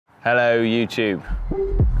Hello YouTube,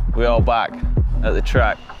 we are back at the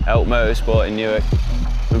track, Elk Motorsport in Newark.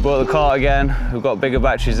 We bought the kart again, we've got bigger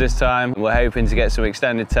batteries this time. We're hoping to get some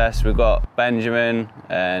extended tests. We've got Benjamin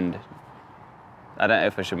and, I don't know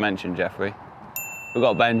if I should mention Jeffrey. We've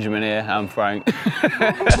got Benjamin here and Frank.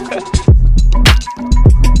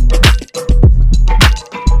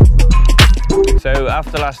 So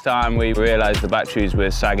after last time we realised the batteries were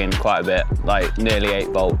sagging quite a bit, like nearly 8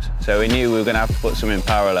 volts. So we knew we were going to have to put some in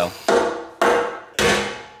parallel.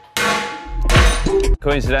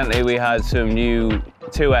 Coincidentally, we had some new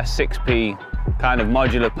 2S6P kind of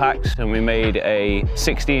modular packs, and we made a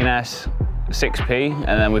 16S 6P,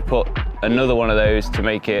 and then we put another one of those to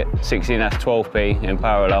make it 16S 12P in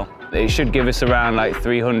parallel. It should give us around like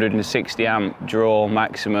 360 amp draw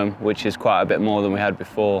maximum, which is quite a bit more than we had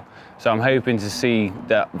before. So I'm hoping to see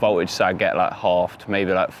that voltage sag get like halved,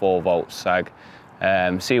 maybe like 4 volts sag.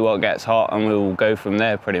 See what gets hot and we'll go from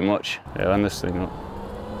there pretty much. Yeah, run this thing up.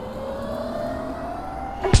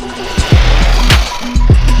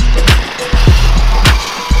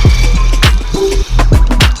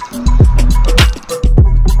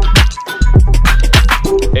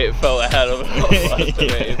 It felt a hell of a lot faster,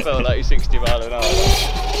 mate. It felt like 60 miles an hour.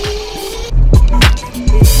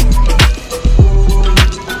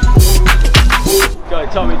 Go,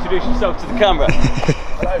 Tom, introduce yourself to the camera.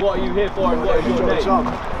 What are you here for and what is your name? Tom.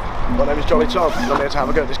 My name is Jolly Tom. I'm here to have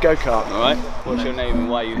a go at this go-kart. Alright. What's your name and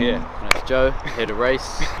why are you here? My name's Joe, here to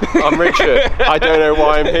race. I'm Richard. I don't know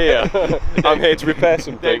why I'm here. I'm here to repair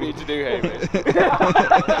something. Don't need to do Hamish.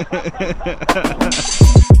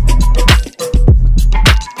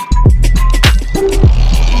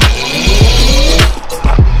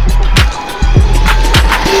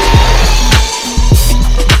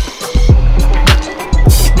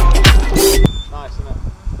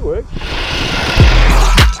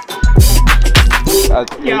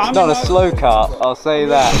 It's not a slow kart, I'll say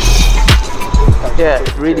that. Yeah,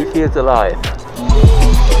 it really feels alive.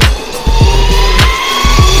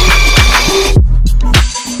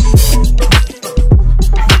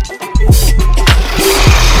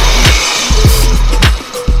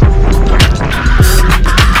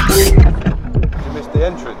 You missed the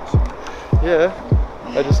entrance? Yeah,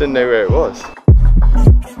 I just didn't know where it was.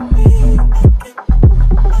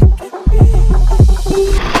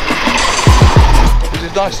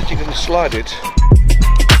 It's nice that you can slide it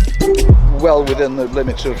well within the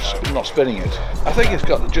limits of not spinning it. I think it's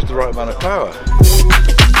got just the right amount of power.